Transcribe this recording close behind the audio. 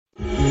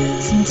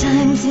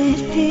Sometimes it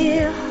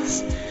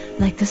feels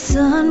like the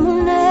sun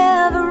will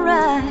never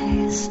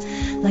rise,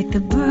 like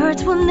the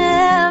birds will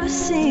never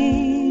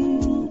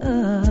sing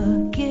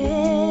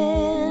again.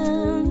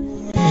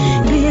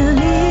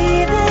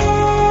 Believe in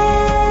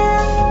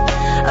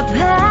a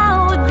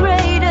power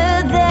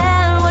greater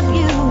than what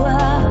you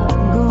are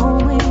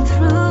going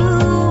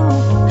through.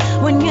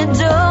 When you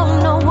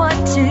don't know what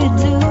to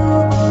do,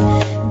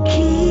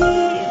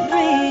 keep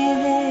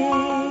breathing.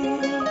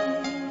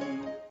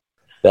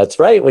 That's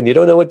right. When you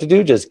don't know what to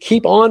do, just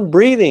keep on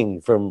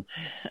breathing. From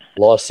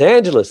Los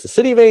Angeles, the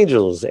city of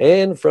angels,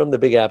 and from the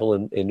Big Apple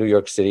in New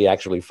York City,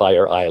 actually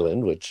Fire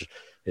Island, which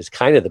is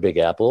kind of the Big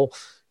Apple.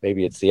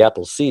 Maybe it's the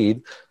apple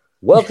seed.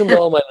 Welcome to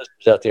all my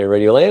listeners out there in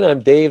Radio Land.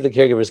 I'm Dave, the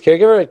Caregiver's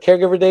Caregiver at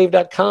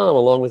caregiverdave.com,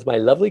 along with my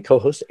lovely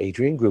co-host,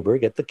 Adrienne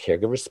Gruberg at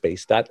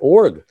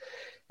thecaregiverspace.org.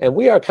 And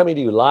we are coming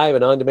to you live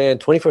and on demand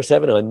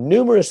 24/7 on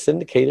numerous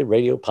syndicated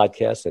radio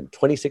podcasts and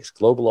 26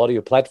 global audio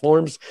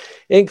platforms,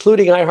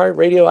 including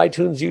iHeartRadio,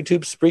 iTunes,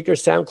 YouTube, Spreaker,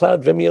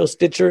 SoundCloud, Vimeo,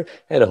 Stitcher,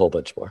 and a whole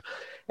bunch more.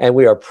 And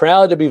we are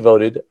proud to be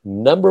voted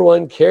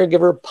 #1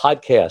 caregiver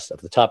podcast of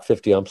the top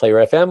 50 on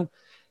Player FM,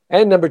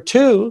 and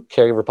 #2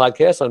 caregiver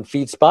podcast on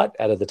FeedSpot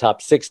out of the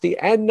top 60,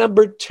 and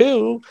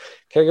 #2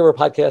 caregiver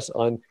podcast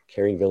on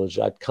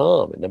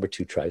caringvillage.com. And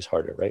 #2 tries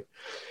harder, right?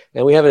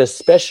 And we have an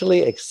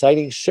especially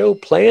exciting show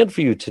planned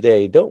for you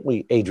today, don't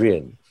we,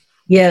 Adrienne?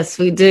 Yes,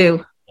 we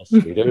do. Yes,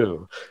 we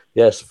do.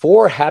 Yes,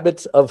 4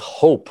 habits of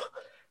hope.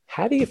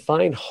 How do you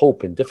find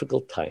hope in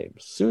difficult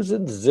times?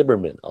 Susan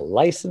Zimmerman, a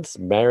licensed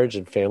marriage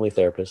and family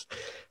therapist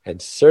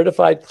and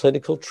certified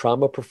clinical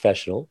trauma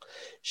professional.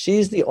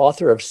 She's the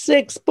author of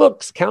 6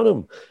 books, count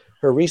them.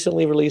 Her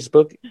recently released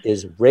book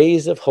is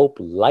Rays of Hope,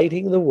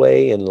 Lighting the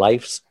Way in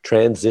Life's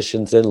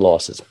Transitions and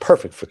Losses.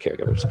 Perfect for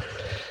caregivers.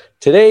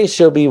 Today,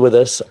 she'll be with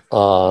us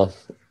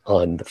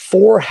on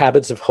 4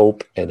 habits of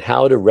hope and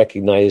how to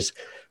recognize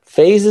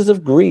phases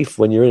of grief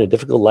when you're in a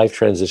difficult life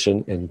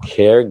transition, and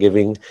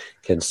caregiving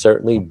can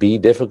certainly be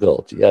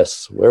difficult.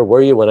 Yes. Where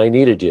were you when I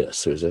needed you,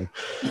 Susan?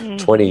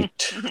 20,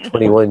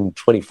 21,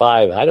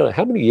 25. I don't know.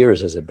 How many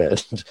years has it been?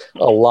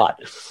 A lot.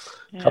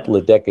 A couple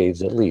of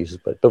decades at least.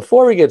 But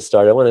before we get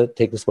started, I want to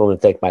take this moment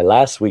to thank my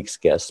last week's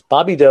guests,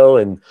 Bobby Doe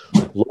and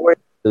Lori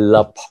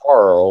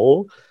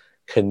LaParle,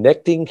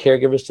 connecting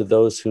caregivers to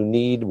those who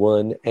need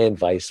one and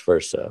vice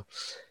versa.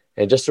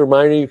 And just a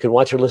reminder, you can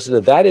watch or listen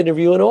to that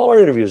interview and all our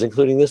interviews,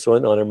 including this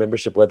one, on our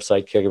membership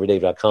website,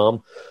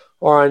 caregiverdave.com,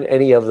 or on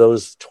any of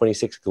those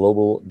 26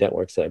 global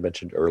networks that I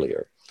mentioned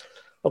earlier.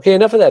 Okay,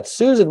 enough of that.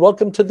 Susan,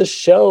 welcome to the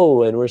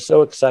show, and we're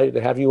so excited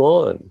to have you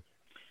on.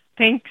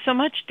 Thanks so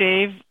much,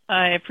 Dave.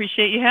 I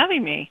appreciate you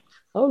having me.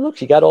 Oh,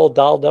 look, you got all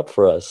dolled up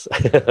for us.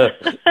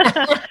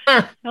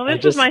 Well,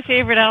 this is my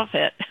favorite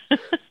outfit.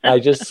 I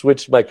just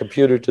switched my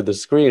computer to the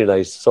screen, and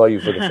I saw you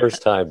for the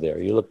first time there.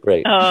 You look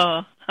great.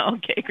 Oh,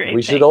 okay, great.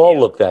 We should all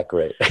look that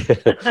great.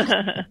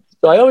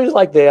 So I always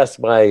like to ask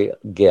my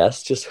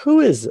guests, just who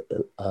is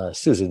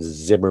Susan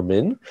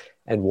Zimmerman,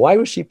 and why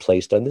was she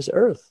placed on this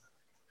earth?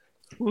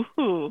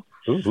 Ooh.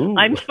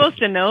 I'm supposed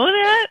to know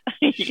that?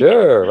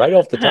 Sure, right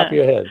off the top of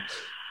your head.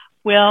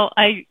 Well,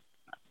 I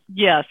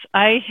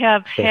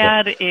have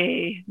had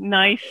a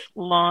nice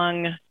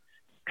long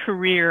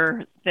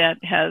career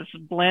that has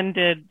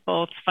blended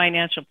both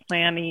financial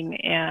planning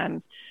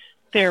and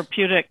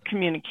therapeutic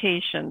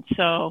communication.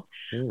 So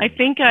I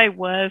think I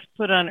was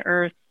put on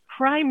earth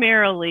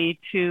primarily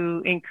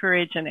to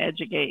encourage and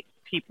educate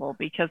people,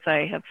 because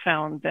I have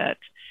found that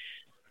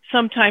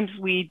sometimes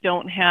we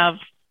don't have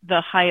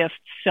the highest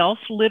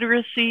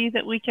self-literacy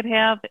that we could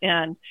have.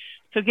 And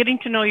so getting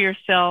to know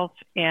yourself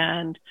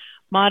and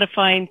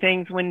modifying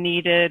things when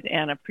needed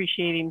and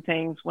appreciating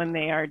things when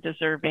they are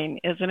deserving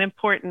is an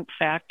important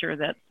factor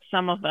that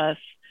some of us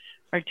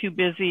are too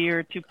busy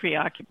or too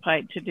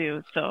preoccupied to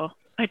do. So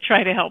I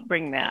try to help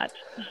bring that.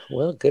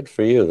 Well, good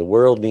for you. The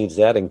world needs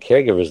that, and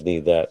caregivers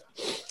need that.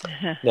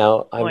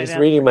 Now, I'm just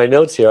reading my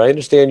notes here. I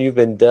understand you've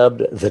been dubbed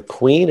the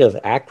queen of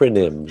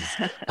acronyms.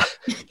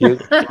 You're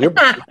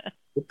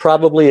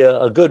probably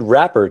a good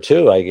rapper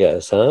too, I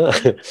guess, huh?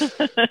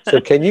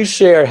 So can you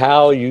share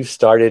how you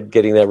started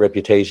getting that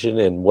reputation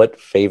and what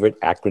favorite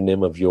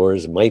acronym of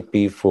yours might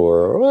be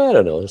for, well, I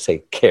don't know,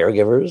 say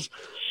caregivers?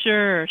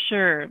 Sure.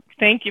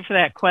 Thank you for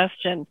that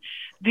question.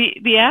 The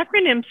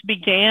acronyms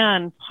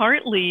began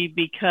partly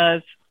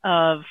because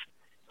of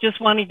just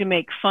wanting to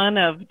make fun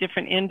of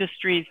different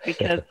industries,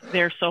 because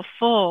they're so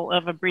full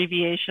of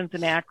abbreviations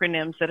and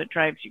acronyms that it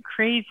drives you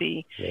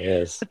crazy.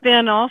 Yes. But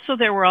then also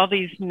there were all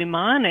these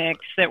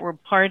mnemonics that were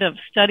part of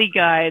study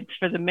guides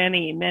for the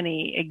many,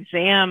 many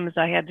exams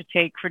I had to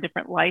take for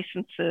different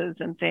licenses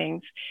and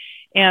things.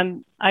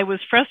 And I was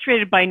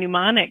frustrated by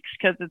mnemonics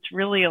because it's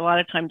really a lot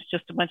of times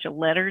just a bunch of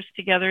letters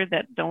together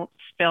that don't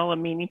spell a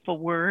meaningful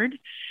word.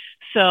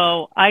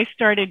 So I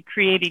started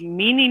creating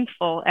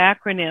meaningful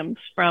acronyms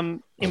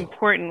from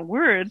important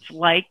words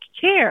like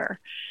care.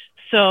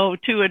 So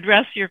to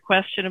address your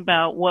question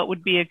about what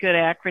would be a good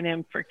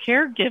acronym for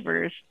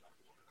caregivers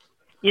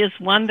is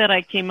one that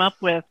I came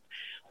up with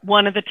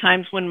one of the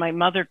times when my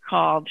mother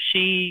called,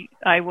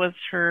 I was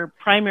her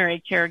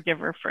primary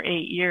caregiver for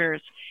 8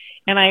 years.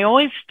 And I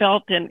always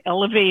felt an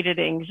elevated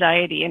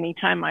anxiety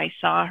anytime I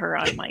saw her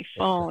on my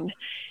phone.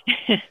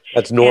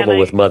 That's normal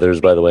with mothers,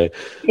 by the way.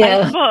 Yeah.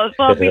 I suppose.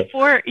 Well,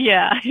 before,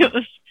 it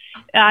was,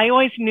 I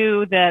always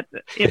knew that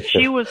if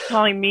she was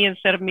calling me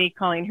instead of me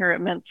calling her, it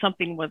meant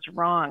something was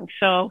wrong.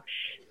 So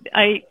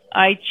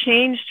I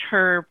changed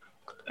her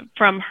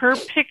from her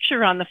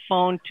picture on the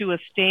phone to a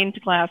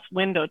stained glass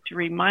window to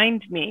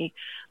remind me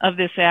of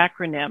this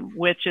acronym,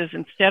 which is,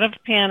 instead of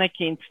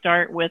panicking,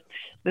 start with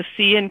the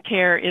C in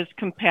care is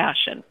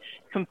compassion.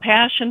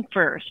 Compassion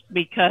first,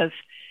 because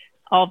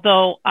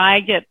although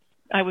I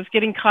was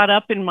getting caught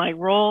up in my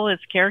role as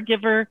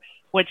caregiver,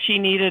 what she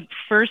needed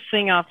first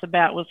thing off the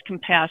bat was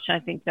compassion. I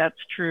think that's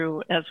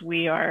true as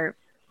we are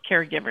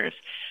caregivers.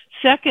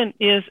 Second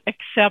is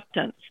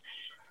acceptance.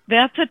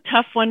 That's a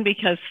tough one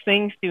because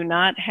things do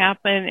not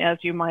happen as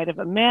you might have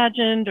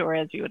imagined or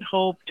as you had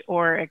hoped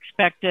or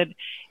expected,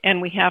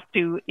 and we have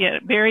to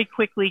very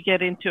quickly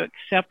get into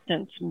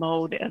acceptance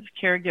mode as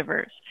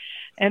caregivers.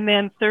 And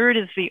then third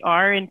is the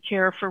R in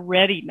care for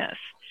readiness.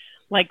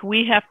 Like,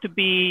 we have to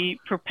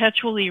be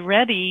perpetually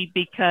ready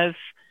because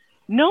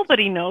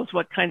nobody knows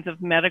what kinds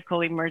of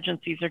medical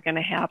emergencies are going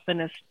to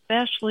happen,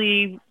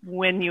 especially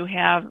when you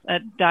have a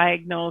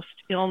diagnosed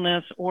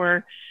illness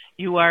or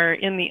you are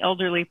in the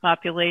elderly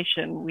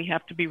population. We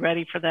have to be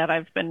ready for that.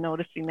 I've been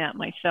noticing that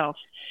myself.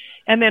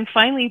 And then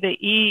finally, the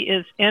E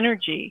is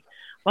energy.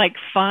 Like,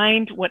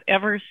 find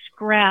whatever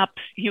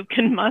scraps you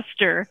can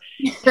muster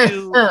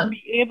to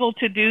be able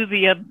to do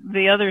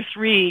the other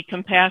three: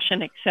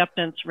 compassion,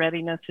 acceptance,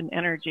 readiness, and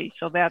energy.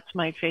 So that's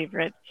my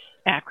favorite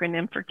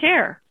acronym for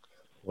care.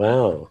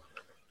 Wow.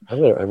 I'm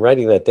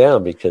writing that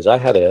down because I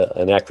had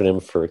an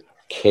acronym for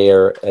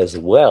care as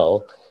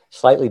well,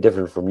 slightly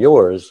different from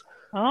yours.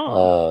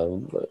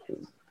 Oh.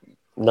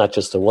 Not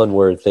just a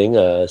one-word thing.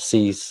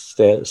 C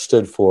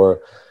stood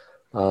for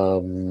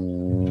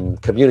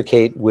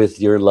communicate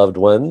with your loved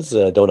ones.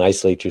 Don't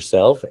isolate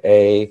yourself.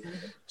 A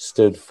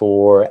stood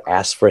for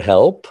ask for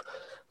help.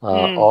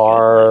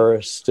 R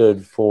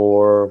stood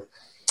for,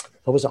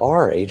 what was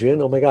R,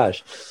 Adrian? Oh my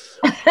gosh.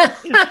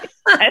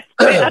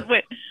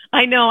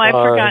 I know, I've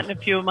forgotten a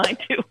few of mine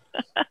too.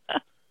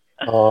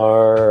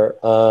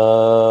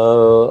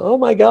 Oh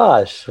my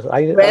gosh.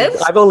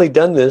 I've only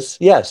done this.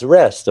 Yes,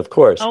 rest, of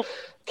course. Oh,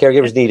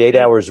 caregivers need 8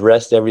 hours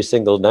rest every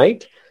single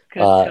night.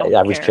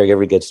 Average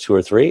caregiver gets 2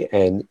 or 3.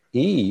 And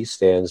E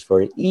stands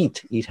for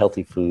eat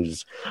healthy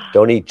foods.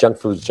 Don't eat junk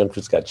foods. Junk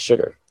foods got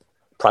sugar,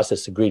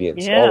 processed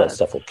ingredients. All that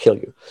stuff will kill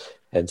you.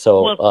 And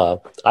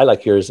so I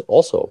like yours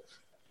also.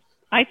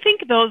 I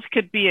think those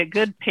could be a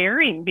good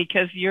pairing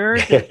because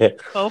yours is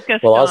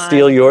focused Well, I'll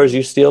steal yours,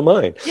 you steal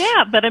mine.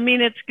 Yeah, but I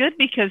mean, it's good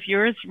because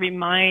yours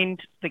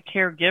remind the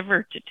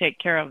caregiver to take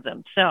care of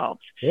themselves.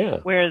 Yeah.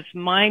 Whereas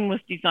mine was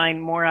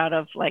designed more out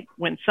of, like,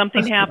 when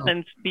something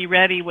happens, be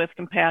ready with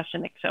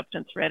compassion,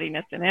 acceptance,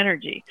 readiness, and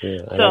energy. Yeah,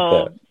 I like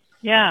that.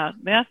 Yeah,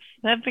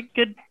 that's a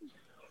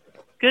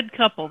good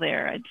couple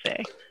there, I'd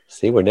say.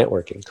 See, we're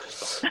networking.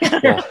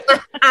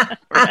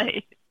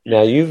 Right.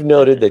 Now, you've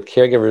noted that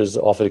caregivers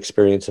often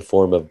experience a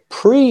form of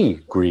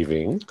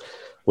pre-grieving,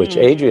 which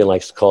Adrian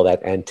likes to call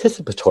that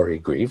anticipatory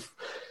grief.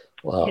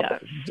 Well,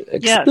 yes.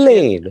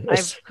 Explain.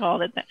 Yes, I've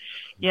called it that.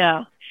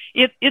 Yeah,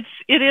 it's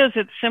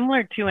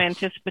similar to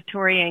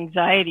anticipatory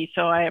anxiety.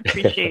 So I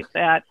appreciate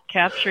that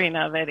capturing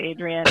of it,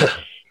 Adrian.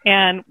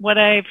 And what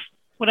I've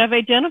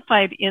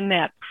identified in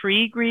that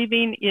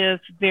pre-grieving is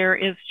there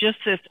is just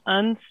this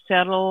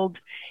unsettled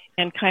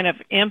and kind of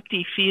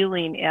empty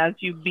feeling as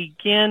you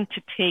begin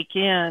to take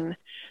in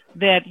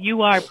that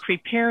you are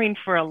preparing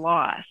for a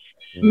loss.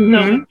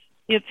 So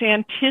it's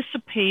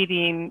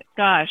anticipating,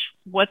 gosh,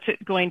 what's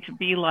it going to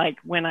be like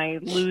when I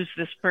lose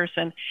this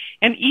person?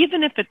 And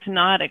even if it's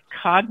not a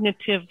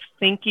cognitive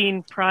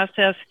thinking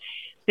process,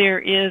 there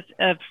is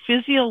a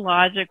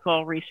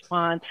physiological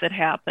response that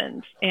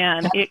happens,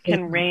 and it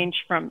can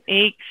range from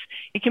aches.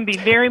 It can be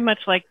very much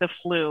like the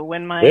flu.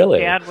 When my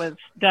dad was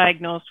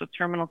diagnosed with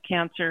terminal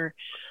cancer,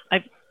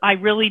 I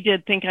really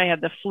did think I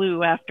had the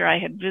flu after I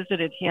had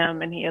visited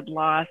him, and he had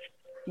lost,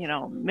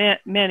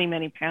 many,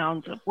 many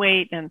pounds of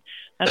weight. And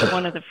that's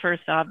one of the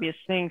first obvious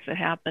things that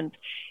happened.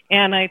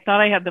 And I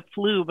thought I had the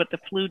flu, but the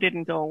flu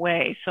didn't go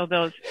away. So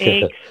those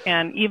aches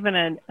and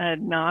even a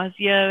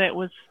nausea that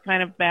was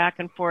kind of back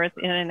and forth,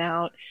 in and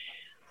out,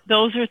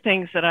 those are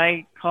things that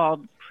I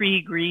called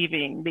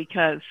pre-grieving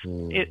because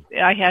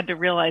I had to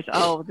realize,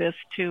 this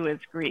too is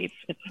grief.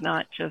 It's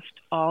not just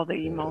all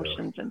the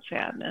emotions and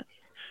sadness.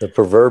 The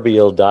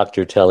proverbial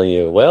doctor telling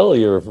you, well,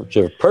 you're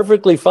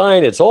perfectly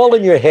fine. It's all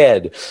in your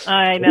head.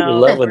 I know. I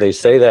love when they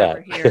say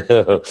that.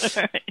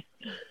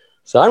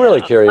 So I'm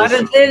really curious.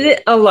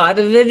 A lot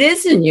of it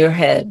is in your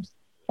head.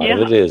 A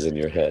lot of it is in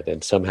your head.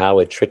 And somehow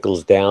it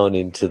trickles down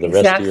into the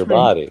rest of your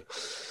body.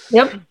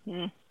 Yep.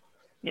 Mm-hmm.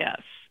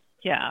 Yes.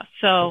 Yeah.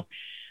 So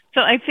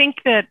I think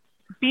that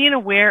being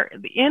aware,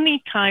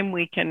 anytime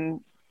we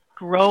can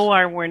grow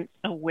our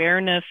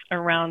awareness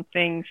around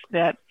things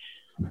that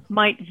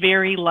might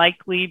very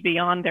likely be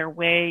on their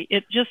way.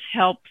 It just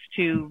helps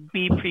to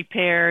be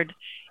prepared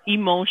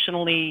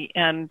emotionally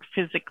and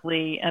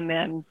physically, and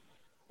then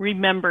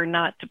remember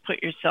not to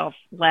put yourself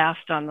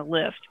last on the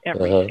list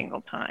every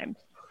single time.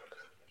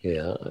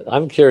 Yeah.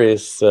 I'm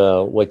curious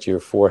what your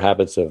 4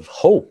 habits of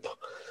hope,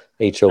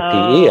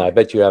 HOPE, I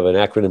bet you have an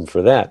acronym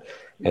for that,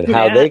 and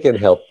how they can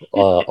help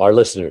our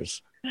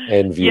listeners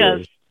and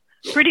viewers.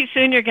 Yes. Pretty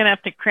soon you're going to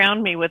have to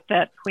crown me with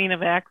that queen of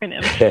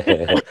acronyms.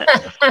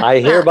 I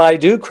hereby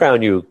do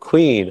crown you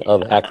queen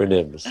of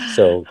acronyms.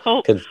 So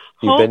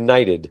you've been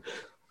knighted.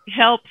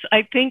 Helps,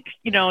 I think,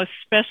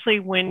 especially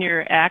when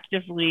you're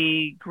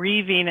actively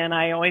grieving. And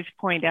I always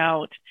point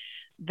out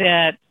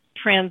that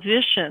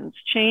transitions,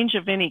 change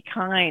of any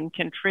kind,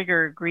 can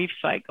trigger grief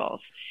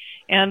cycles.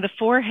 And the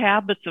 4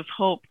 habits of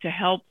hope to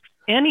help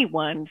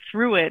anyone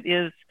through it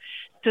is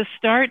to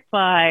start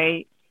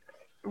by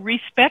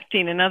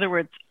respecting, in other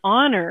words,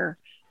 honor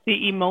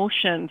the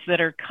emotions that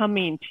are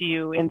coming to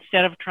you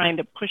instead of trying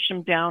to push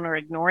them down or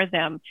ignore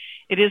them.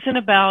 It isn't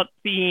about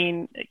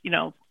being,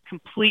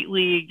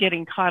 completely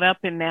getting caught up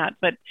in that,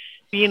 but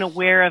being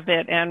aware of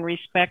it and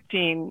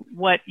respecting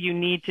what you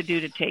need to do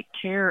to take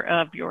care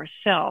of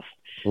yourself.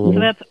 So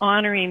that's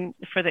honoring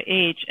for the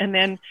H. And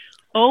then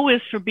O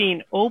is for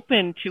being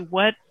open to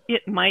what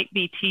it might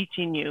be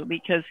teaching you,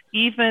 because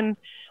even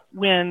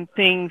when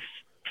things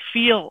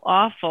feel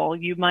awful,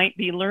 you might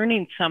be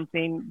learning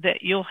something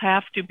that you'll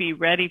have to be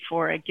ready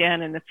for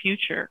again in the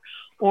future,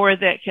 or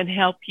that can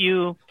help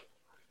you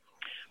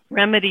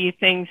remedy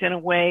things in a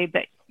way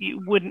that you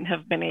wouldn't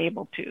have been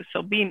able to.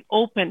 So being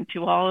open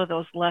to all of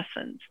those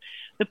lessons.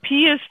 The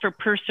P is for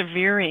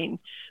persevering,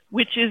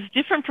 which is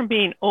different from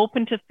being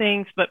open to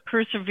things, but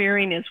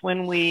persevering is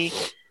when we,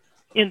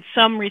 in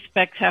some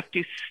respects, have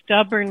to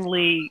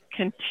stubbornly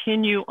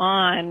continue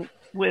on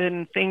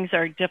when things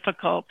are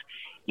difficult,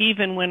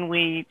 even when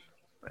we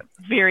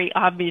very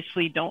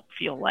obviously don't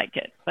feel like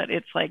it. But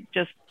it's like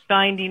just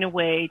finding a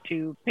way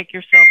to pick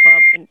yourself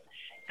up, and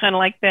kind of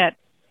like that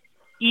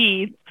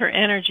E for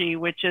energy,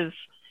 which is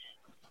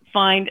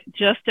find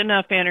just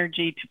enough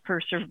energy to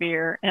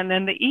persevere. And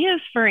then the E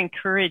is for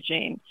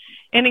encouraging.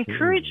 And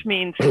encourage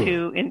means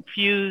to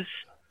infuse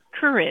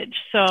courage.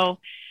 So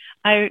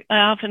I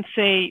often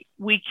say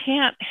we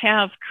can't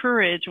have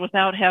courage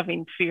without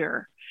having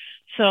fear.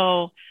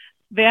 So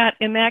that,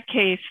 in that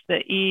case, the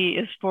E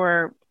is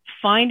for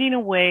finding a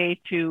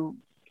way to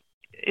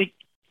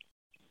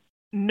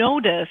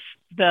notice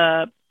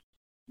the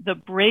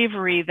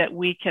bravery that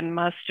we can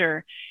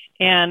muster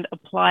and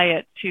apply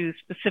it to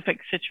specific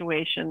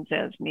situations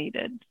as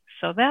needed.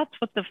 So that's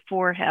what the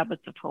 4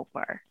 habits of hope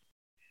are.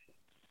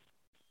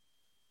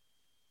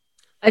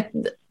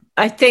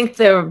 I think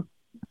they're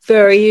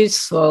very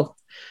useful.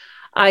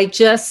 I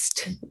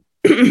just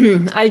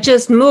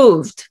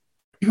moved.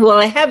 Well,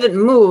 I haven't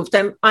moved.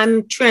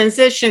 I'm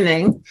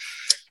transitioning,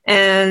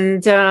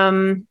 and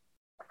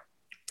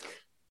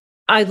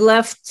I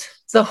left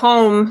the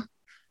home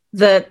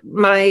that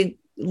my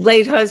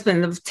late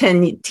husband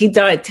he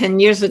died 10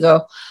 years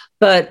ago,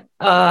 but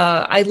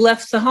I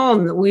left the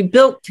home that we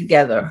built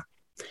together.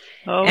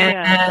 Oh,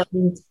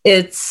 and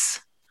it's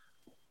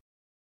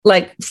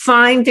like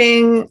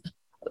finding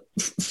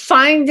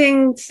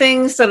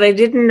things that I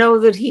didn't know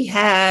that he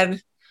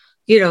had,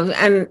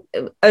 and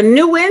a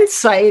new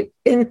insight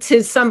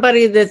into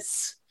somebody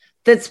that's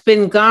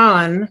been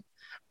gone.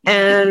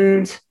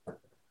 And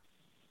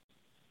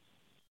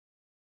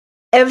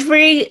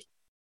every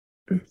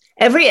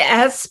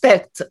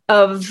aspect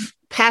of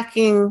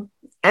packing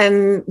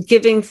and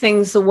giving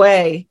things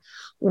away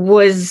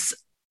was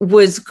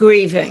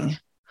grieving,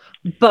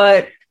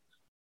 but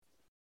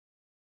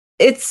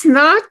it's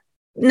not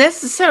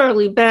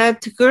necessarily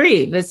bad to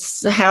grieve.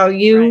 It's how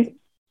you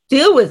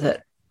deal with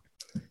it.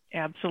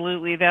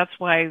 Absolutely. That's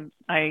why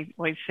I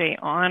always say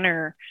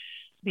honor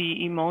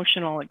the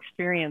emotional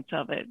experience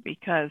of it,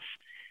 because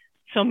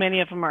so many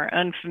of them are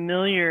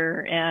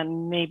unfamiliar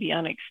and maybe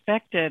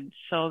unexpected.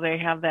 So they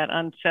have that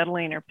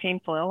unsettling or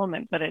painful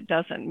element, but it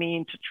doesn't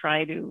mean to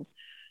try to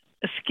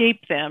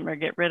escape them or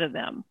get rid of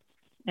them.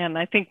 And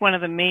I think one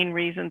of the main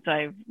reasons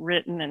I've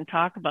written and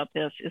talk about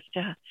this is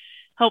to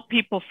help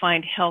people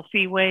find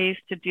healthy ways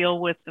to deal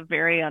with the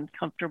very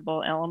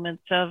uncomfortable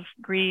elements of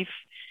grief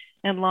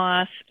and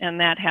loss. And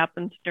that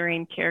happens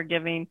during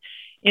caregiving,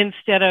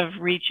 instead of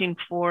reaching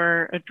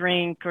for a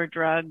drink or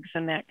drugs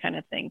and that kind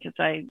of thing, because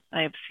I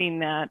have seen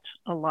that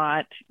a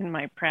lot in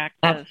my practice.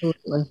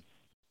 Absolutely.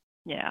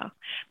 Yeah.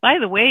 By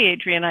the way,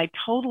 Adrienne, I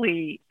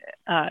totally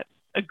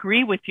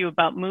agree with you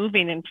about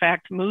moving. In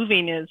fact,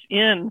 moving is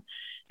in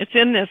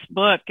this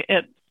book.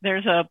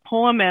 There's a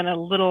poem and a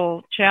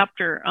little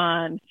chapter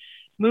on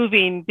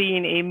moving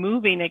being a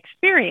moving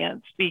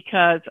experience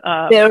because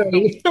of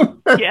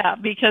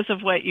because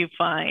of what you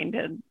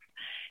find,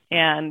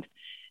 and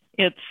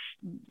it's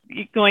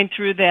going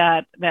through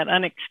that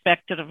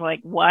unexpected of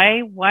like,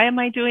 why am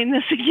I doing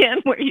this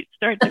again, where you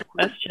start to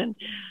question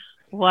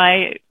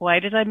why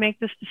did I make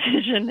this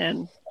decision?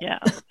 And yeah,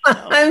 so,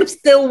 I'm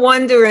still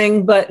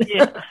wondering, but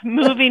yeah,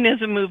 moving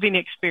is a moving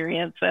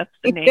experience. That's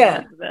the name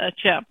of the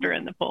chapter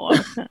in the poem.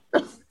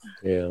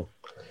 Yeah.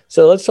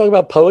 So let's talk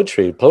about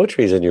poetry.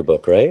 Poetry is in your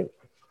book, right?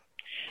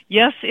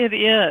 Yes, it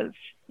is.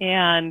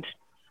 And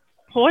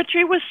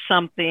poetry was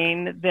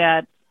something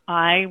that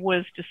I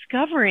was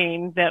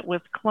discovering that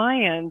with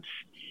clients,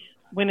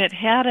 when it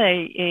had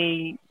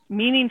a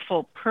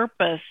meaningful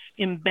purpose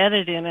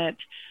embedded in it,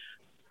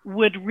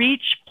 would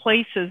reach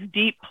places,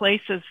 deep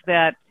places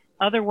that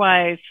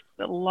otherwise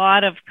a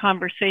lot of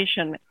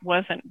conversation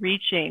wasn't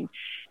reaching.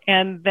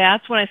 And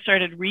that's when I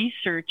started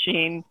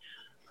researching,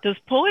 does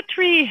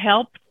poetry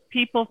help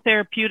people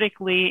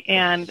therapeutically?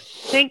 And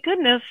thank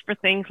goodness for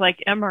things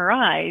like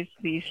MRIs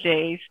these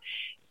days.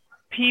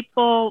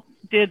 People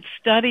did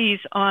studies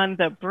on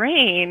the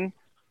brain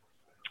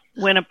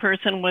when a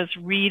person was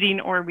reading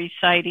or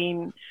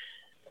reciting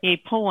a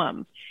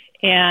poem.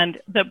 And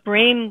the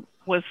brain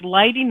was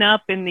lighting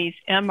up in these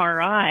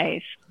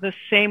MRIs the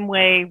same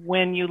way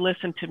when you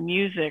listen to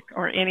music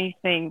or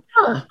anything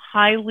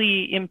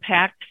highly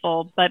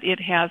impactful, but it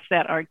has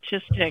that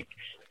artistic,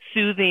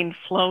 soothing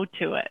flow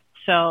to it.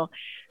 So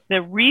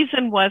the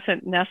reason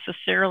wasn't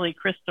necessarily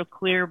crystal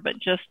clear, but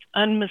just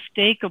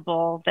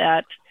unmistakable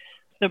that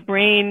the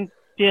brain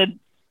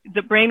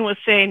was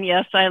saying,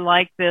 yes, I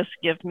like this,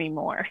 give me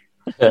more.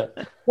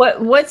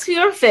 What's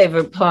your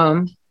favorite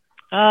poem?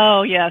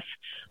 Oh, yes.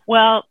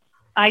 Well,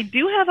 I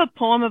do have a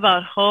poem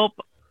about hope.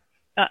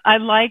 I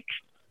like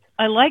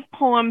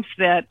poems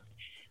that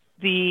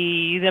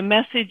the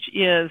message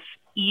is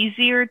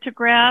easier to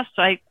grasp.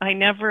 I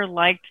never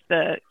liked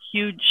the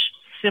huge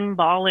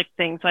symbolic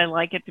things. I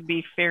like it to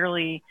be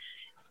fairly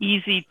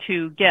easy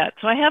to get.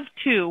 So I have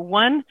two.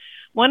 One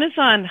is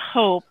on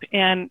hope,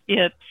 and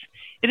it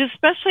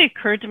especially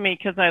occurred to me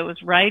because I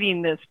was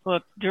writing this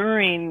book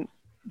during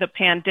the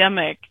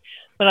pandemic,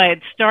 but I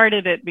had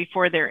started it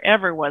before there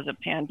ever was a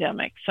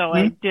pandemic. So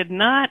I did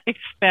not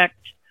expect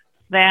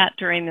that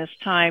during this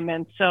time.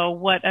 And so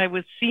what I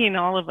was seeing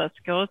all of us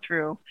go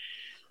through,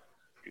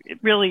 it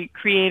really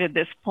created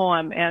this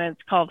poem, and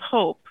it's called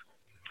Hope.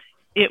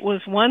 It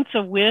was once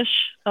a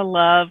wish, a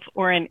love,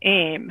 or an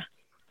aim.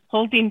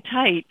 Holding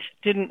tight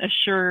didn't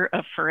assure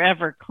a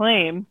forever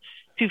claim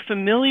to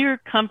familiar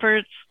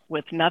comforts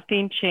with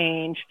nothing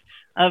changed,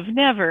 of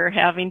never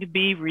having to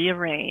be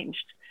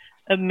rearranged.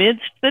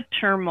 Amidst the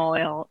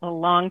turmoil,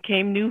 along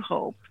came new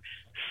hope,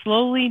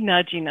 slowly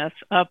nudging us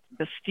up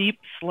the steep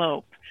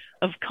slope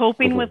of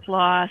coping with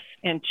loss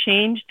and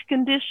changed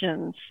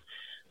conditions,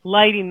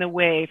 lighting the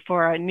way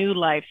for our new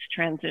life's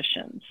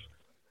transitions.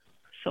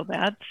 So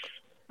that's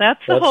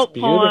the hope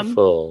beautiful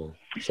poem.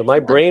 So my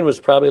brain was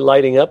probably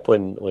lighting up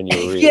when you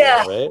were reading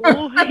it, right?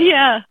 Oh,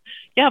 yeah.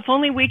 Yeah, if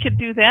only we could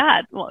do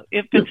that. Well,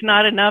 if it's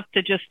not enough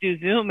to just do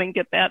Zoom and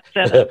get that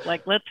set up,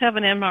 like let's have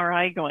an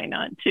MRI going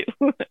on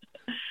too.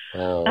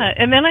 Wow.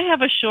 And then I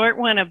have a short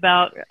one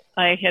about,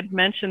 I had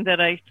mentioned that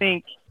I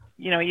think,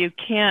 you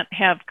can't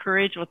have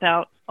courage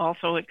without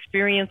also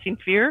experiencing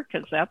fear,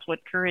 because that's what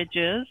courage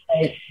is.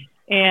 Right.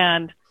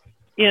 And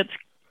it's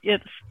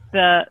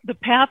the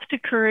path to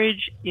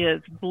courage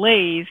is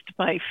blazed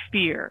by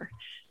fear.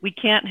 We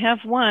can't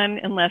have one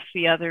unless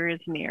the other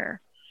is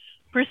near.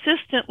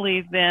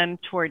 Persistently then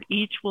toward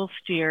each we'll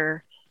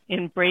steer,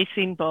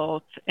 embracing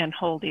both and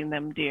holding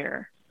them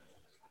dear.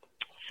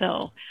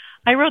 So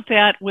I wrote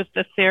that with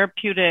the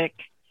therapeutic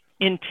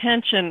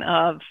intention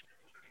of,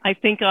 I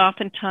think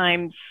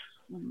oftentimes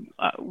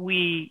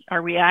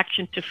our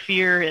reaction to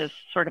fear is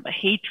sort of a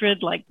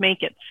hatred, like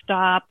make it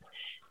stop,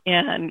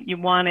 and you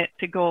want it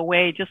to go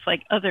away, just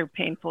like other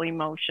painful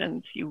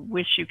emotions. You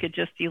wish you could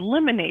just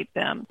eliminate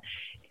them.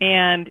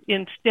 And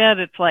instead,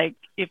 it's like,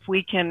 if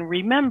we can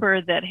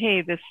remember that,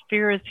 hey, this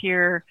fear is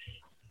here,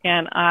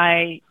 and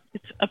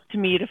it's up to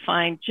me to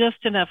find just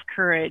enough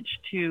courage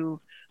to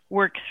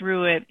work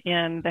through it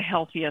in the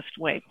healthiest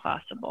way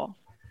possible.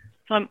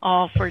 So I'm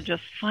all for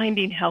just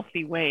finding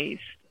healthy ways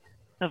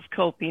of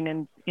coping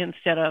and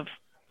instead of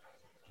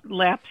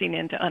lapsing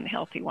into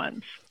unhealthy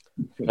ones.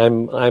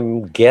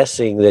 I'm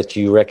guessing that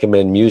you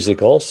recommend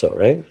music also,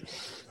 right?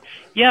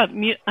 Yeah,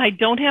 I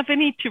don't have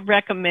any to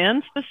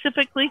recommend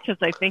specifically because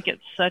I think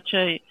it's such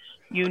a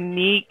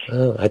unique...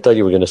 Oh, I thought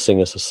you were going to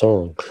sing us a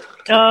song.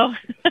 Oh.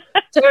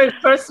 It's a very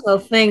personal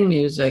thing,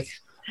 music.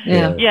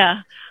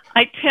 Yeah.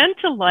 I tend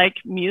to like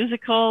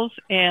musicals,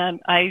 and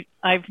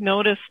I've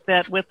noticed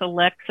that with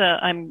Alexa,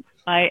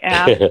 I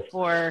ask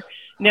for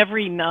Never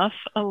Enough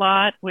a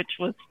lot, which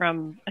was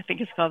from, I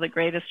think it's called The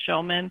Greatest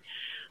Showman,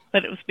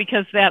 but it was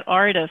because that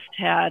artist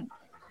had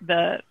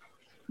the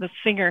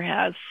singer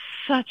has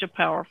such a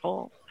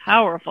powerful,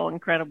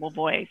 incredible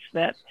voice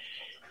that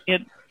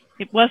it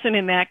wasn't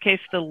in that case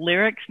the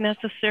lyrics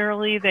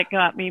necessarily that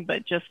got me,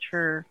 but just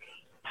her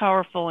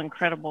powerful,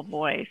 incredible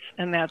voice,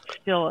 and that's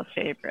still a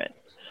favorite.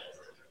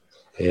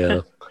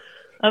 Yeah.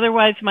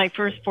 Otherwise, my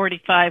first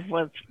 45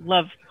 was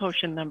Love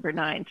Potion number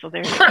 9. So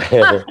there you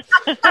go.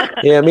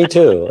 Yeah, me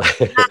too.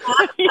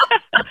 Yeah,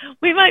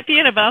 we might be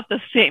in about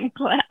the same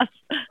class.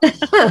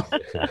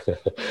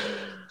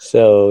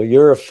 So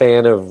you're a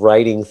fan of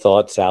writing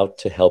thoughts out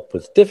to help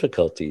with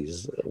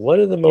difficulties. What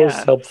are the most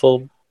Yes.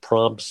 helpful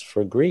prompts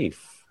for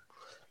grief?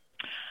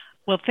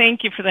 Well,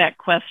 thank you for that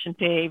question,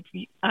 Dave.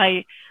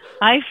 I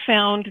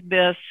found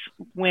this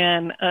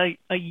when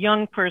a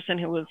young person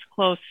who was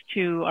close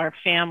to our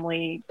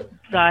family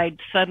died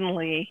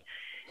suddenly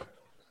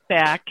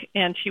back,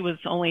 and she was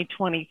only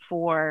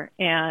 24.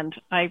 And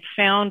I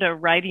found a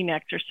writing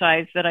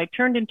exercise that I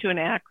turned into an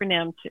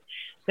acronym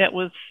that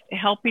was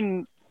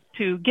helping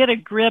to get a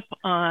grip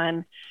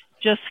on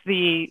just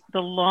the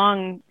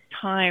long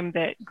time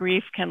that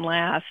grief can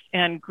last.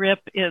 And GRIP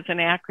is an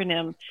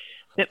acronym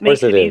that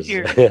makes it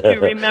easier to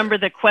remember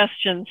the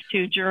questions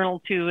to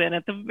journal to, and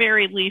at the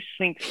very least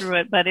think through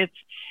it. But it's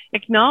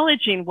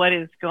acknowledging what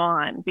is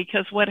gone,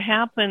 because what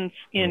happens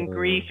in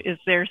grief is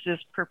there's this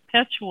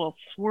perpetual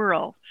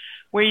swirl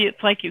where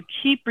it's like you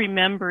keep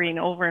remembering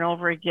over and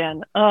over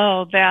again,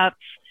 oh,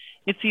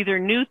 it's either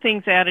new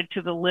things added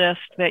to the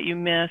list that you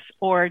miss,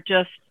 or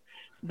just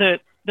the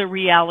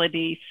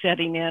reality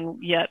setting in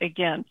yet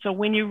again. So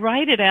when you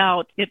write it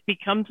out, it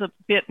becomes a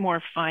bit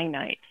more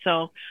finite.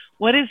 So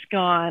what is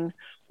gone?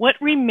 What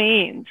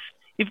remains?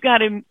 You've got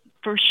to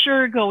for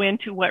sure go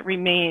into what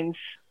remains,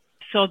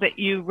 so that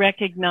you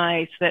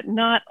recognize that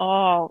not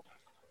all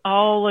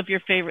of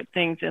your favorite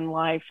things in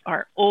life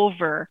are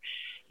over.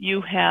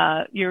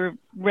 You're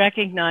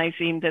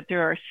recognizing that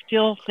there are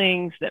still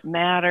things that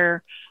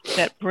matter,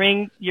 that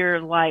bring your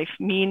life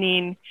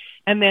meaning.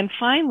 And then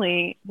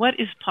finally, what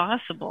is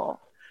possible?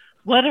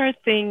 What are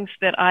things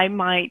that I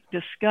might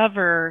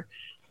discover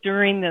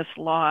during this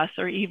loss,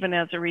 or even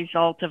as a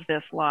result of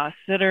this loss,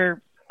 that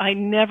I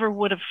never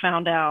would have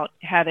found out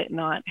had it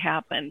not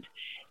happened?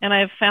 And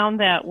I've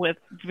found that with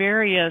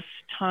various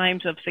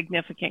times of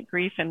significant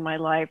grief in my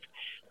life,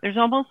 there's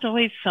almost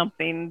always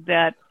something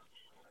that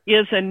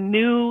is a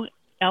new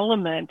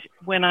element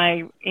when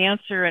I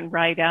answer and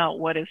write out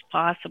what is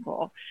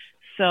possible.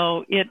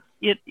 So it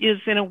is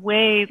in a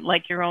way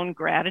like your own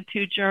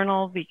gratitude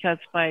journal, because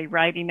by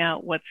writing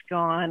out what's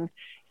gone,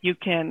 you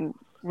can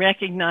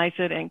recognize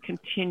it and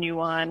continue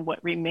on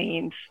what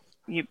remains.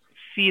 You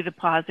see the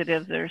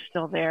positives that are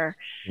still there.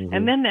 Mm-hmm.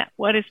 And then that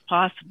what is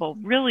possible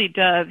really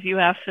does, you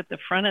asked at the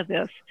front of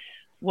this,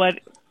 what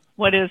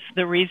is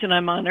the reason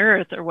I'm on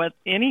earth, or what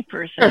any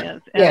person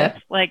is. And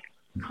it's like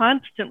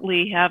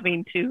constantly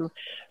having to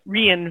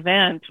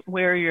reinvent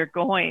where you're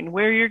going,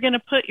 where you're going to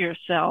put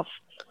yourself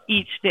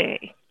each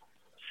day.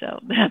 So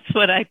that's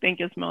what I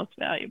think is most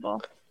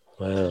valuable.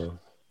 Wow.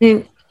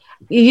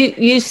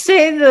 You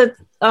say that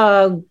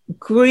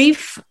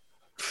grief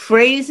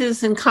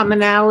phrases and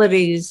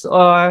commonalities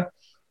are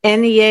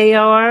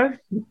NEAR,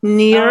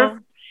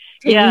 near.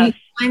 Can you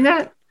explain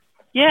that?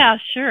 Yeah,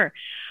 sure.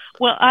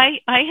 Well, I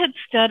had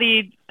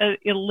studied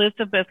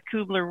Elizabeth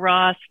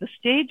Kubler-Ross, the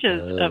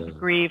stages of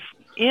grief,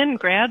 in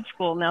grad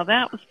school. Now,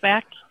 that was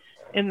back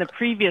in the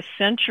previous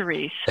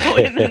century, so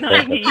in the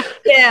 90s.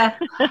 Yeah.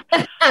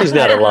 She's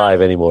not alive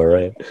anymore,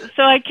 right?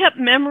 So I kept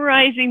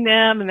memorizing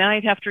them, and then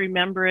I'd have to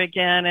remember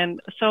again.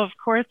 And so, of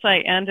course, I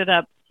ended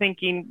up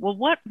thinking, well,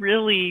 what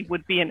really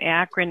would be an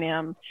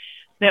acronym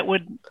that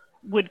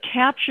would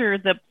capture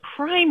the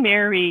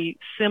primary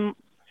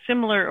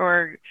similar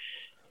or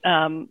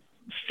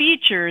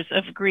features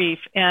of grief?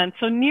 And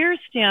so NEAR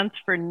stands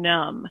for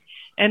numb,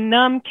 and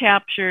numb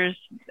captures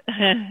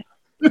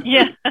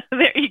yeah,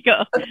 there you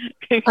go.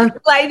 I'm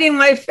lighting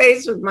my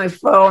face with my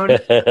phone.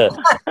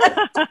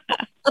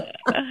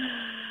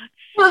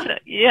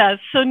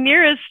 So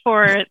NEAR is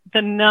for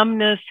the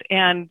numbness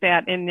and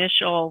that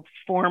initial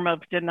form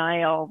of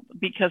denial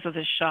because of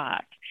the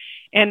shock.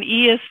 And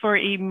E is for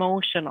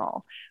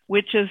emotional,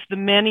 which is the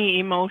many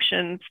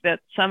emotions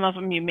that some of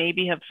them you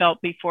maybe have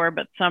felt before,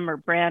 but some are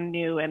brand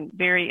new and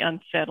very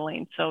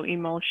unsettling, so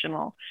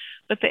emotional.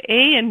 But the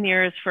A in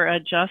NEAR is for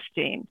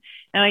adjusting.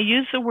 And I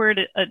use the word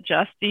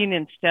adjusting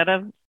instead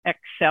of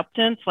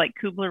acceptance, like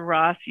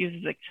Kubler-Ross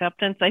uses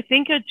acceptance. I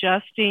think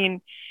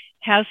adjusting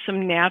has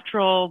some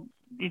natural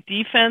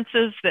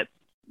defenses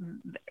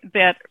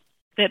that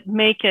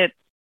make it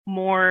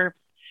more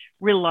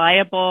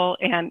reliable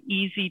and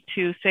easy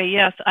to say,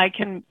 yes,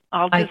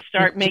 I'll just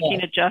start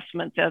making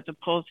adjustments, as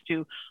opposed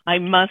to I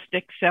must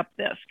accept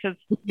this, because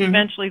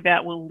eventually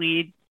that will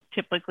lead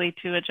typically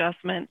to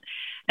adjustment.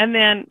 And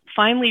then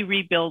finally,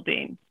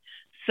 rebuilding.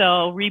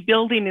 So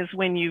rebuilding is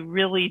when you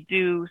really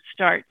do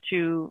start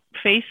to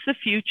face the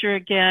future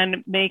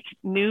again, make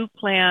new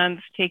plans,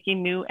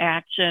 taking new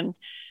action,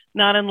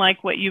 not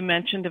unlike what you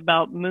mentioned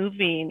about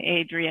moving,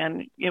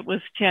 Adrienne. It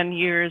was 10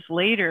 years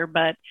later,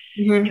 but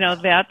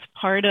that's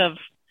part of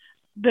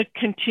the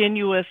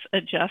continuous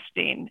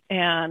adjusting.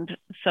 And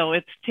so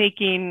it's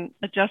taking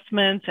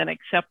adjustments and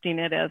accepting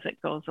it as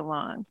it goes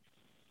along.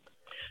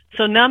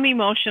 So numb,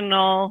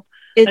 emotional,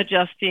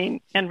 adjusting,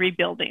 and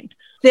rebuilding.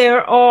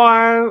 There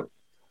are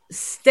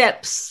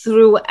steps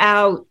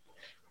throughout.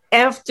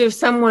 After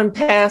someone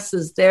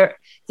passes, there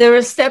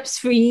are steps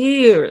for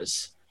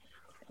years.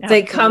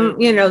 Absolutely.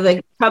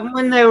 They come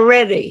when they're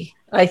ready,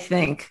 I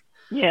think.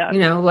 Yeah.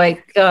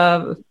 Like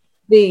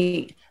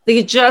the The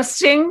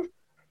adjusting,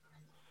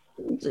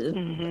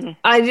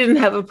 I didn't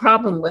have a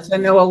problem with. I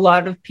know a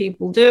lot of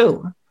people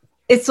do.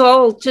 It's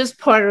all just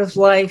part of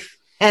life,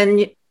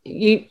 and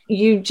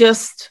you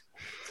just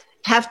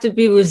have to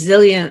be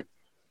resilient.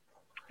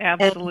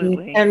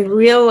 Absolutely. And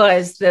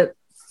realize that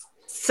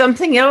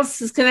something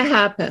else is going to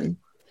happen,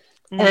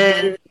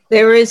 and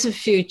there is a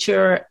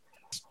future.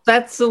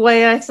 That's the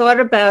way I thought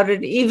about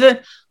it.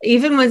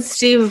 Even when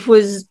Steve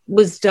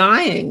was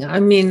dying, I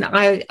mean,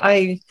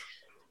 I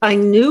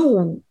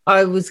knew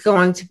I was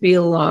going to be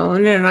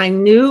alone, and I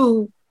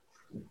knew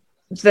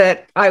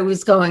that I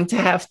was going to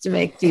have to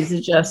make these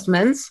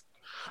adjustments.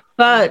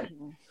 But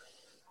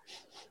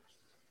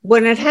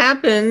when it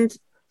happened,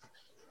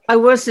 I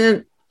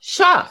wasn't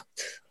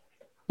shocked.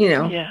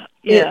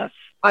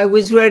 I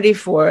was ready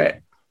for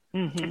it.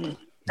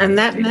 And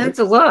that meant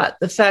a lot,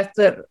 the fact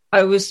that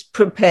I was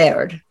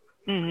prepared.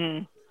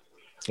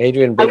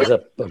 Adrienne brings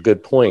up a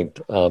good point.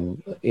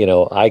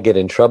 I get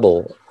in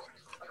trouble,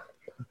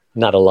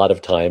 not a lot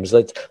of times.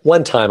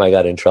 One time I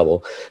got in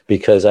trouble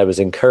because I was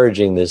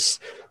encouraging this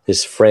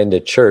friend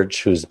at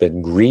church who's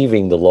been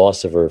grieving the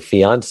loss of her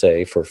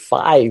fiance for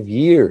 5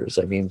 years.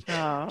 I mean,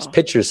 his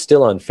picture's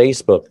still on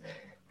Facebook.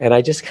 And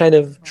I just kind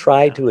of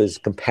tried to, as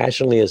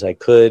compassionately as I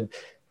could,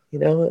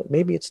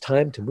 maybe it's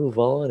time to move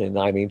on. And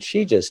I mean,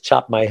 she just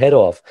chopped my head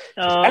off.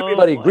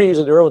 Everybody grieves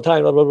at their own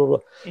time, blah, blah, blah, blah.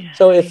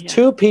 So if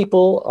two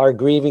people are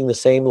grieving the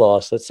same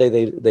loss, let's say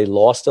they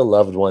lost a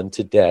loved one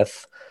to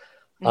death,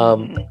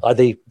 are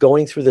they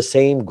going through the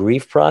same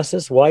grief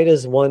process? Why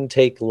does one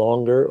take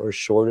longer or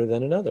shorter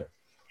than another?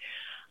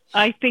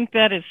 I think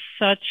that is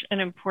such an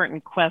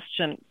important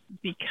question,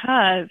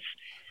 because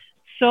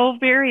so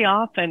very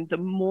often the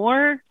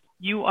more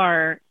you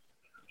are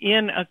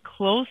in a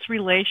close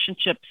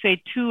relationship, say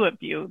two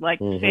of you, like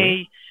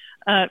say,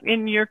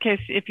 in your case,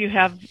 if you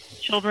have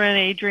children,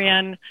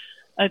 Adrienne,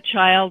 a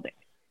child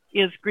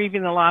is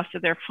grieving the loss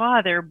of their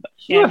father,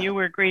 and you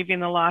were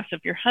grieving the loss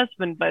of your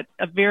husband, but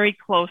a very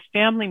close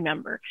family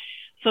member.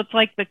 So it's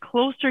like the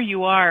closer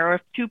you are, or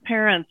if two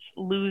parents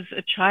lose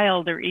a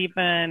child, or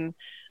even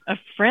a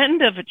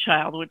friend of a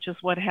child, which is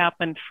what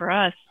happened for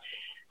us,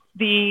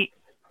 the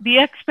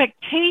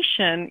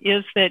expectation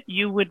is that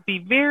you would be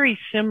very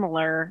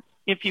similar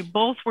if you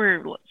both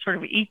were sort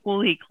of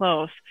equally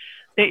close,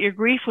 that your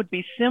grief would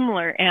be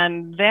similar.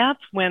 And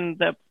that's when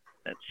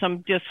some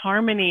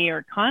disharmony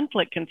or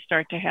conflict can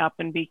start to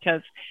happen,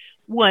 because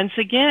once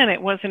again,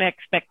 it was an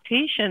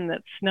expectation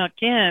that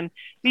snuck in.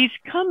 These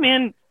come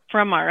in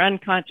from our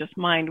unconscious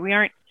mind. We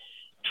aren't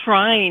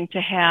trying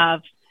to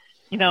have,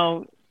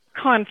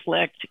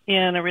 conflict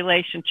in a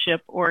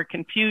relationship or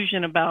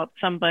confusion about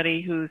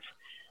somebody who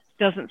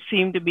doesn't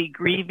seem to be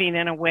grieving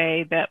in a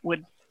way that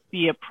would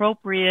be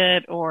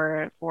appropriate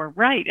or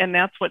right. And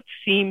that's what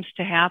seems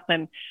to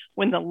happen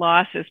when the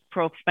loss is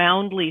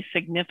profoundly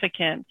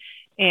significant,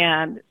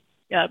 and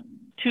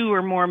two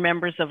or more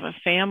members of a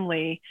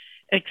family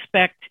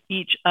expect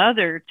each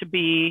other to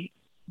be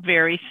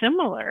very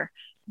similar.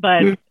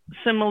 But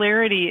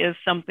similarity is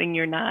something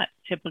you're not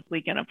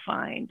typically going to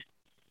find.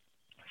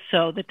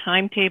 So the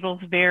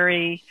timetables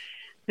vary,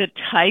 the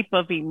type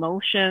of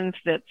emotions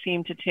that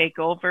seem to take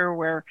over,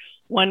 where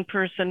one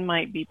person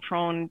might be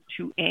prone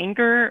to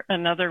anger,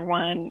 another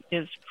one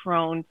is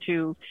prone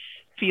to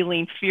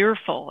feeling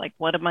fearful, like,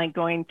 what am I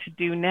going to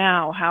do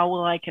now? How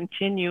will I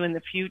continue in the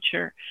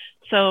future?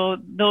 So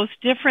those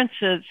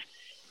differences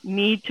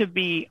need to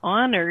be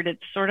honored.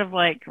 It's sort of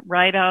like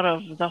right out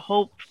of the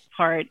hope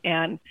part,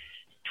 and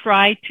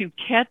try to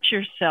catch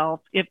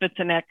yourself if it's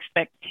an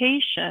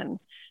expectation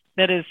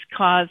that is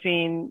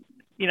causing,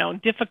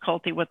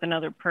 difficulty with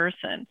another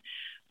person.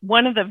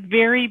 One of the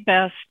very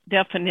best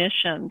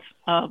definitions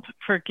of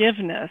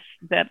forgiveness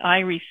that I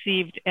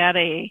received at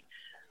a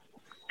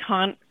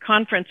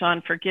conference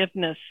on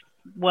forgiveness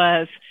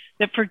was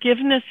that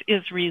forgiveness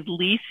is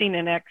releasing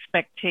an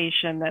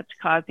expectation that's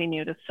causing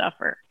you to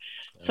suffer.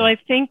 So I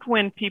think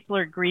when people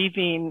are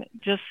grieving,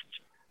 just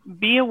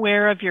be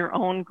aware of your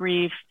own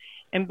grief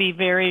and be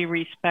very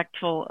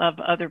respectful of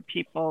other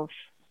people's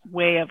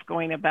way of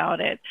going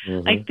about it.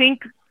 I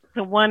think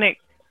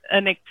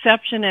an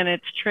exception, and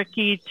it's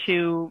tricky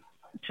to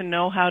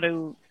know how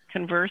to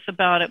converse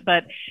about it,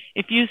 but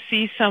if you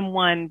see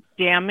someone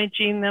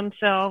damaging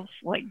themselves,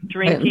 like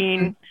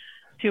drinking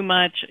too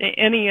much,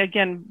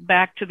 again,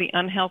 back to the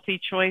unhealthy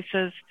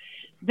choices,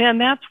 then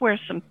that's where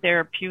some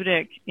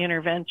therapeutic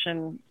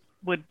intervention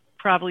would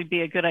probably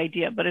be a good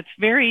idea. But it's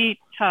very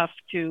tough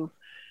to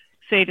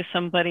say to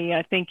somebody,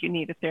 I think you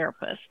need a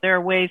therapist. There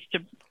are ways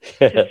to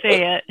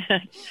say it.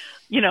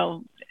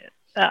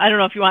 I don't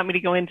know if you want me to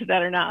go into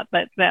that or not,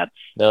 but that's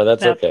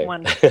okay.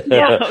 One.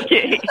 Yeah,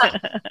 okay.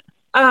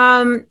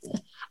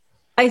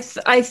 I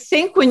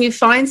think when you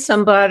find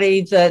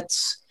somebody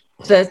that's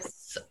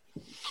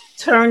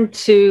turned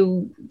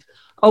to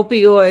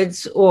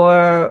opioids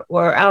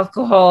or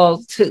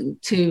alcohol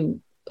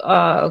to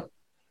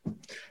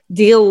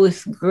deal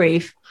with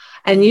grief,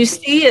 and you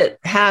see it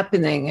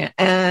happening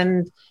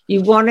and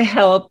you want to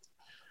help,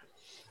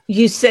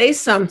 you say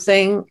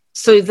something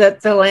so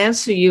that they'll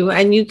answer you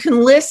and you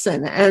can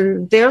listen.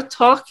 And their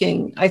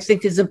talking, I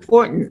think, is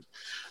important.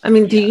 I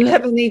mean, do you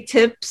have any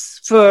tips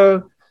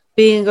for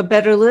being a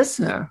better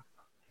listener?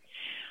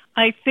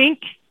 I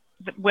think,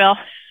 well,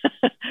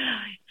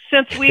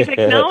 since we've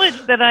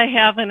acknowledged that I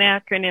have an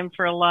acronym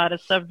for a lot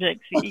of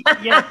subjects,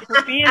 yes,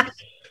 for being,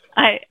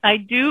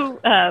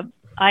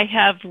 I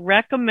have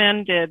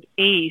recommended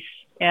ACE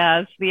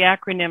as the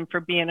acronym for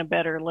being a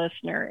better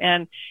listener.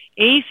 And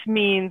ACE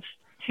means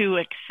to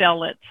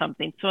excel at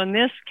something. So in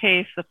this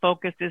case, the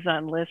focus is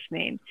on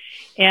listening.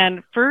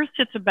 And first,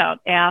 it's about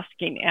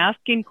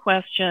asking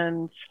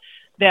questions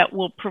that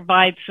will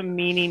provide some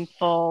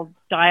meaningful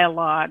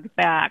dialogue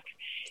back.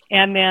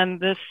 And then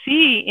the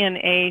C in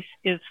ACE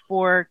is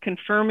for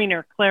confirming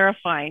or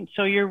clarifying.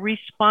 So you're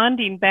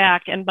responding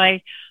back. And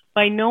by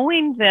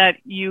knowing that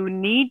you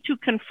need to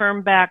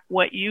confirm back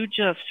what you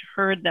just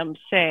heard them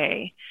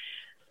say,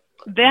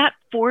 that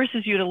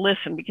forces you to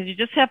listen, because you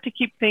just have to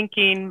keep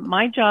thinking,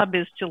 my job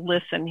is to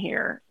listen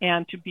here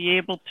and to be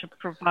able to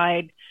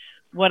provide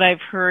what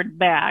I've heard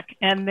back.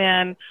 And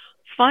then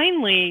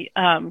finally,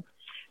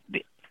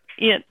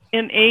 in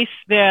ACE,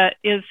 that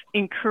is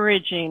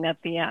encouraging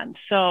at the end.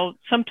 So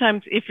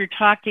sometimes if you're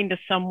talking to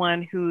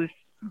someone who's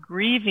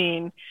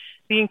grieving,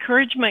 the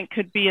encouragement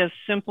could be as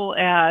simple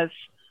as,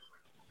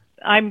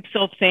 I'm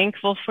so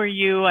thankful for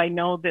you. I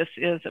know this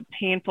is a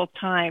painful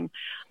time.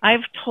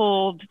 I've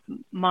told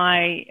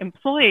my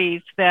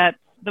employees that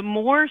the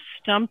more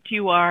stumped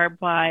you are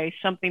by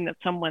something that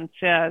someone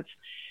says,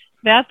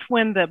 that's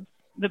when the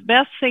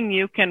best thing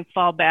you can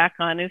fall back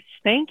on is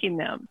thanking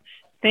them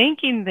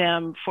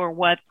for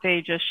what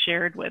they just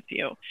shared with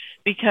you.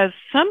 Because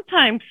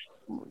sometimes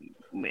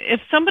if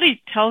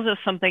somebody tells us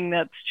something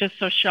that's just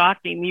so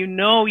shocking,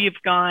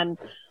 you've gone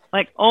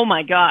like, oh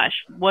my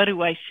gosh, what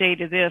do I say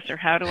to this, or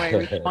how do I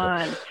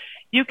respond?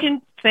 You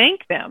can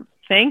thank them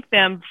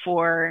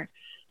for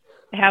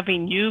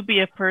having you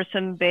be a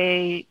person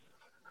they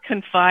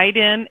confide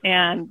in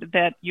and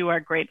that you are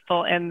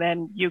grateful. And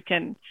then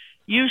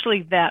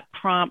usually that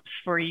prompts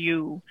for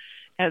you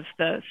as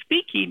the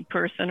speaking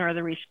person or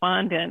the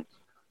respondent,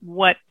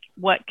 what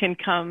can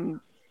come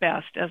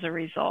best as a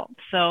result.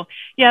 So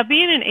yeah,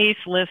 being an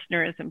ACE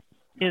listener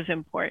is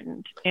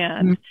important.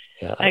 And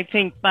I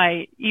think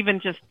by even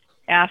just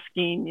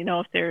asking,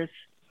 if there's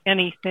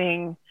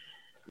anything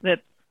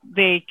that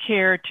they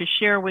care to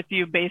share with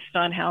you based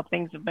on how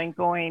things have been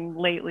going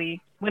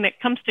lately. When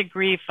it comes to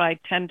grief, I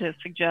tend to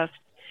suggest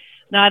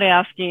not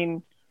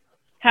asking,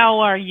 how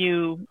are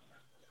you,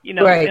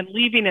 right, and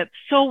leaving it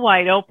so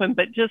wide open,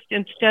 but just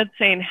instead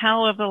saying,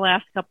 how have the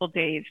last couple of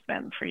days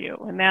been for you?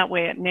 And that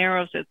way it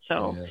narrows it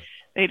so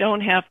they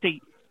don't have to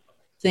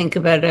think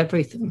about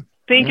everything.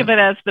 Think of it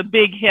as the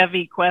big,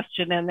 heavy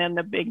question and then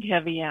the big,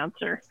 heavy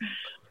answer.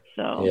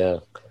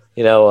 So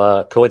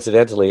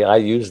coincidentally, I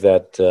use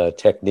that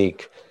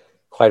technique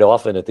quite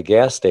often at the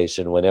gas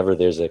station whenever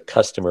there's a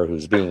customer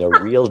who's being a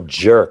real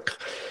jerk.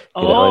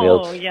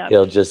 And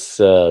he'll just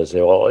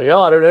say, well, and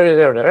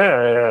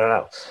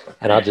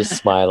I'll just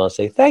smile and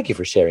say, thank you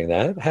for sharing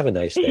that. Have a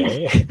nice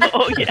day.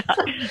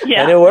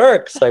 Yeah. And it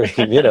works. I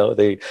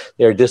mean,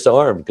 they're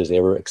disarmed because they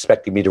were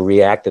expecting me to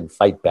react and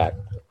fight back.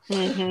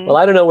 Mm-hmm. Well,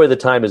 I don't know where the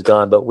time has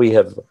gone, but we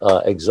have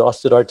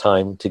exhausted our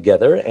time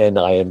together, and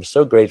I am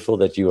so grateful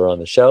that you were on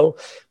the show.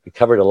 We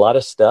covered a lot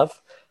of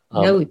stuff.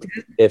 We did.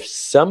 If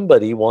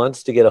somebody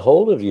wants to get a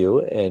hold of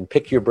you and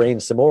pick your brain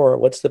some more,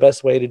 what's the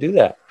best way to do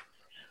that?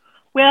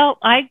 Well,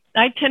 I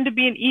tend to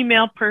be an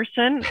email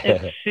person.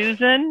 It's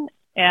Susan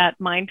at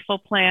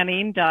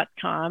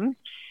mindfulplanning.com.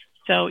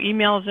 So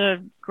email is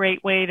a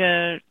great way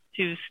to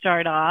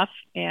start off,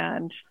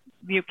 and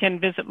you can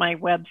visit my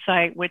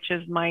website, which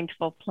is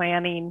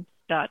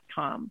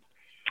mindfulplanning.com.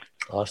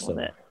 Awesome.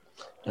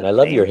 And I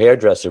love your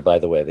hairdresser, by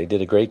the way. They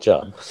did a great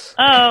job.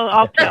 Oh,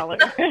 I'll tell her.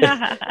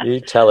 You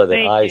tell her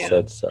that I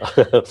said so.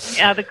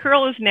 Yeah, the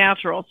curl is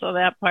natural, so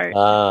that part.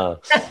 I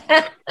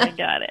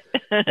got it.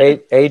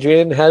 Hey,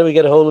 Adrienne, how do we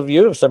get a hold of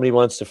you if somebody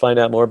wants to find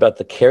out more about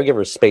the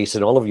caregiver space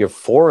and all of your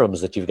forums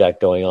that you've got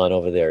going on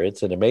over there?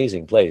 It's an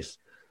amazing place.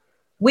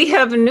 We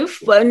have a new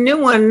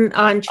one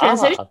on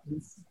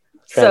transitions.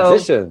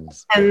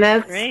 Transitions. And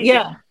that's, great.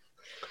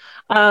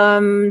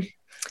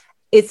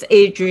 It's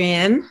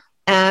Adrienne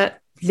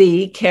at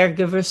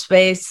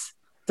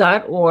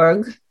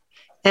thecaregiverspace.org.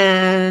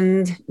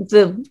 And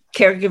the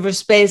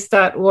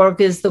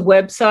caregiverspace.org is the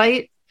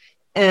website.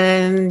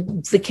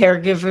 And the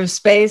Caregiver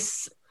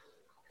Space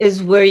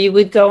is where you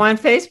would go on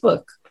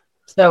Facebook.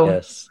 So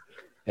yes.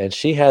 And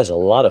she has a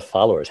lot of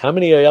followers. How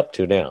many are you up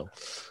to now?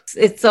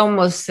 It's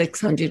almost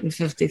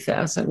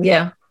 650,000.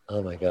 Yeah.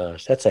 Oh my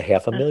gosh, that's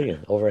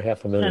over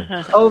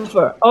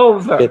 500,000.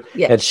 Over.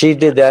 Yeah. And she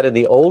did that in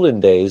the olden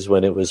days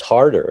when it was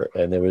harder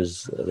and there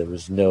was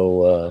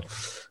no,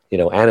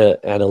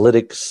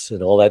 analytics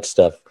and all that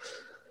stuff.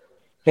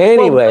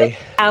 Anyway,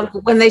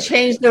 when they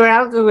changed their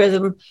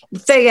algorithm,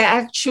 they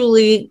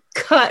actually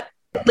cut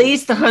at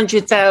least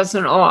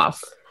 100,000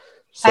 off.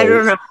 So I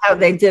don't know how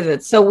they did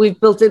it. So we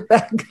built it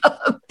back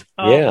up.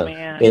 Oh, yeah.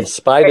 man. In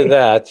spite of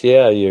that,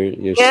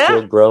 you're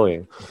still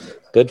growing.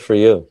 Good for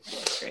you.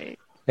 Great.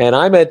 And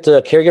I'm at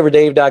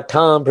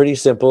caregiverdave.com. Pretty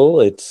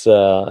simple. It's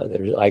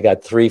I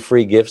got 3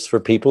 free gifts for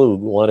people who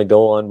want to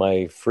go on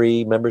my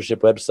free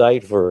membership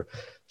website for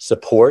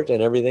support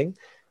and everything.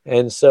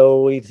 And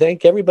so we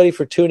thank everybody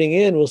for tuning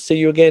in. We'll see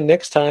you again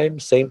next time,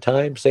 same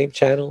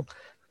channel.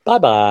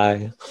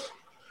 Bye-bye.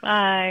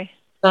 Bye.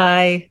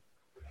 Bye.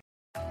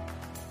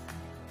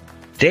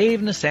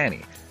 Dave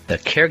Nassani, the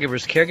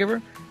Caregiver's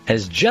Caregiver,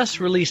 has just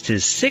released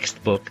his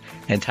 6th book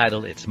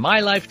entitled It's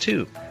My Life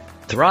Too,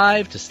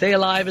 Thrive to Stay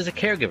Alive as a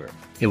Caregiver.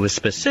 It was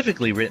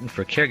specifically written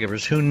for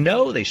caregivers who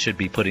know they should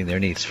be putting their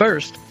needs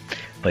first,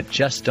 but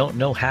just don't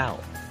know how.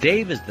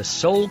 Dave is the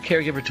sole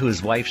caregiver to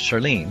his wife,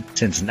 Charlene,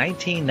 since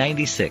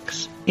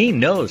 1996. He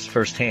knows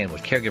firsthand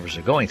what caregivers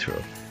are going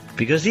through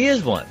because he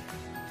is one.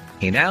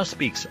 He now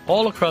speaks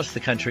all across the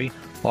country,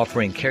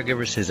 offering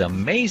caregivers his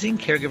amazing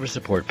caregiver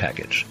support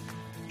package.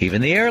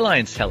 Even the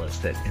airlines tell us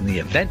that in the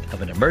event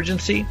of an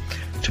emergency,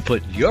 to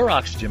put your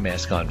oxygen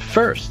mask on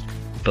first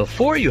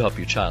before you help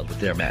your child with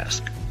their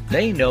mask.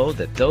 They know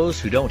that those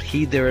who don't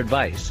heed their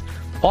advice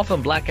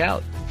often black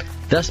out,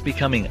 thus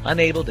becoming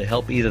unable to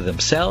help either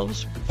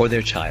themselves or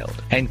their child.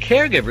 And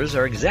caregivers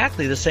are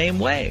exactly the same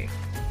way.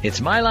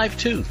 It's My Life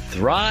Too.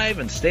 Thrive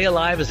and Stay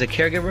Alive as a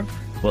Caregiver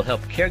will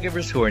help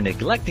caregivers who are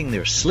neglecting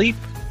their sleep,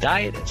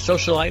 diet, and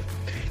social life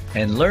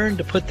and learn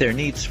to put their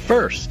needs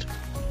first.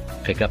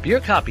 Pick up your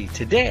copy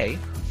today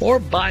or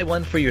buy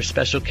one for your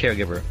special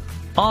caregiver.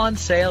 On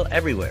sale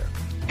everywhere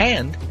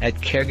and at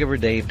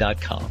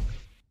caregiverdave.com.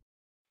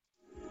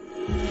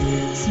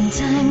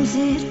 Sometimes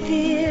it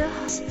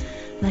feels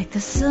like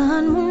the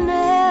sun will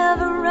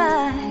never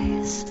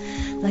rise,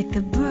 like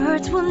the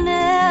birds will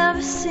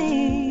never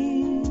sing.